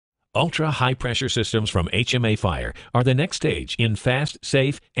Ultra-high-pressure systems from HMA Fire are the next stage in fast,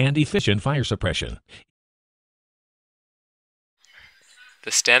 safe, and efficient fire suppression.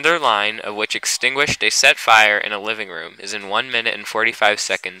 The standard line of which extinguished a set fire in a living room is in 1 minute and 45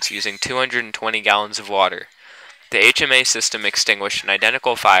 seconds using 220 gallons of water. The HMA system extinguished an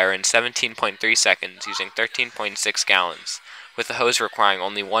identical fire in 17.3 seconds using 13.6 gallons, with the hose requiring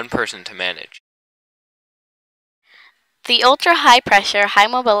only one person to manage. The ultra-high-pressure,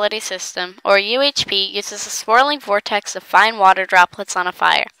 high-mobility system, or UHP, uses a swirling vortex of fine water droplets on a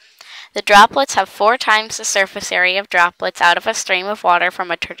fire. The droplets have 4 times the surface area of droplets out of a stream of water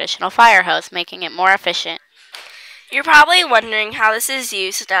from a traditional fire hose, making it more efficient. You're probably wondering how this is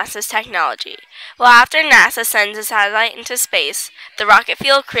used in NASA's technology. Well, after NASA sends a satellite into space, the rocket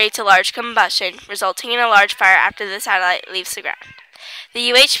fuel creates a large combustion, resulting in a large fire after the satellite leaves the ground. The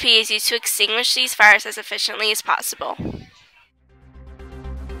UHP is used to extinguish these fires as efficiently as possible.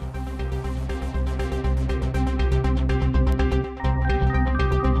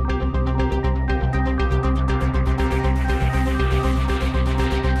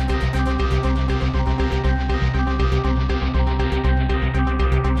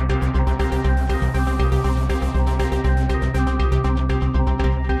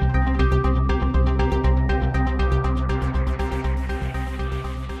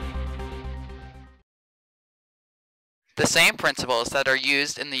 The same principles that are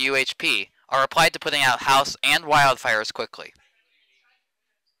used in the UHP are applied to putting out house and wildfires quickly.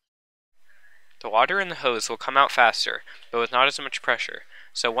 The water in the hose will come out faster, but with not as much pressure,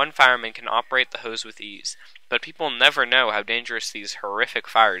 so one fireman can operate the hose with ease. But people never know how dangerous these horrific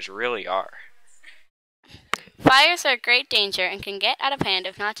fires really are. Fires are a great danger and can get out of hand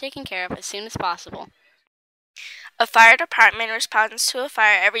if not taken care of as soon as possible. A fire department responds to a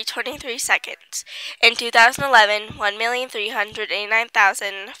fire every 23 seconds. In 2011,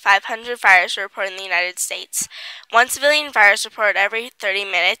 1,389,500 fires were reported in the United States. 1 civilian fire is reported every 30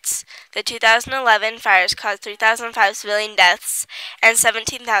 minutes. The 2011 fires caused 3,005 civilian deaths and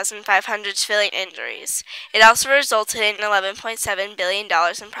 17,500 civilian injuries. It also resulted in $11.7 billion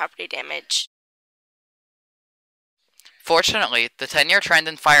in property damage. Fortunately, the 10-year trend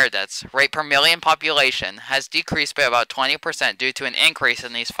in fire deaths, rate per million population, has decreased by about 20% due to an increase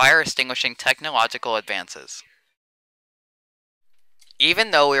in these fire-extinguishing technological advances.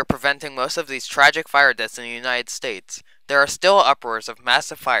 Even though we are preventing most of these tragic fire deaths in the United States, there are still uproars of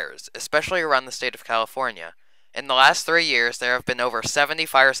massive fires, especially around the state of California. In the last 3 years, there have been over 70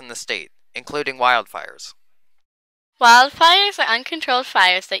 fires in the state, including wildfires. Wildfires are uncontrolled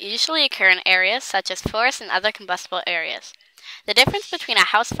fires that usually occur in areas such as forests and other combustible areas. The difference between a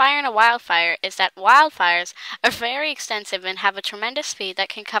house fire and a wildfire is that wildfires are very extensive and have a tremendous speed that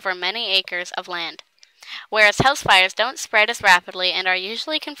can cover many acres of land, whereas house fires don't spread as rapidly and are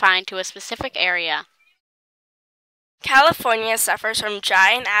usually confined to a specific area. California suffers from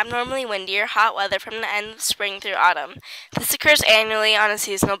dry and abnormally windy or hot weather from the end of spring through autumn. This occurs annually on a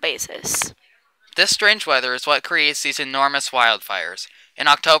seasonal basis. This strange weather is what creates these enormous wildfires. In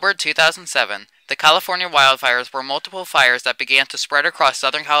October 2007, the California wildfires were multiple fires that began to spread across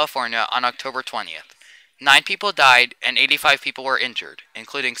Southern California on October 20th. 9 people died and 85 people were injured,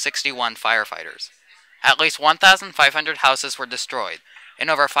 including 61 firefighters. At least 1,500 houses were destroyed, and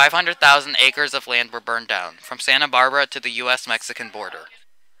over 500,000 acres of land were burned down, from Santa Barbara to the U.S.-Mexican border.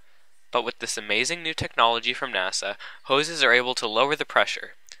 But with this amazing new technology from NASA, hoses are able to lower the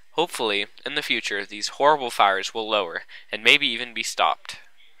pressure. Hopefully, in the future, these horrible fires will lower and maybe even be stopped.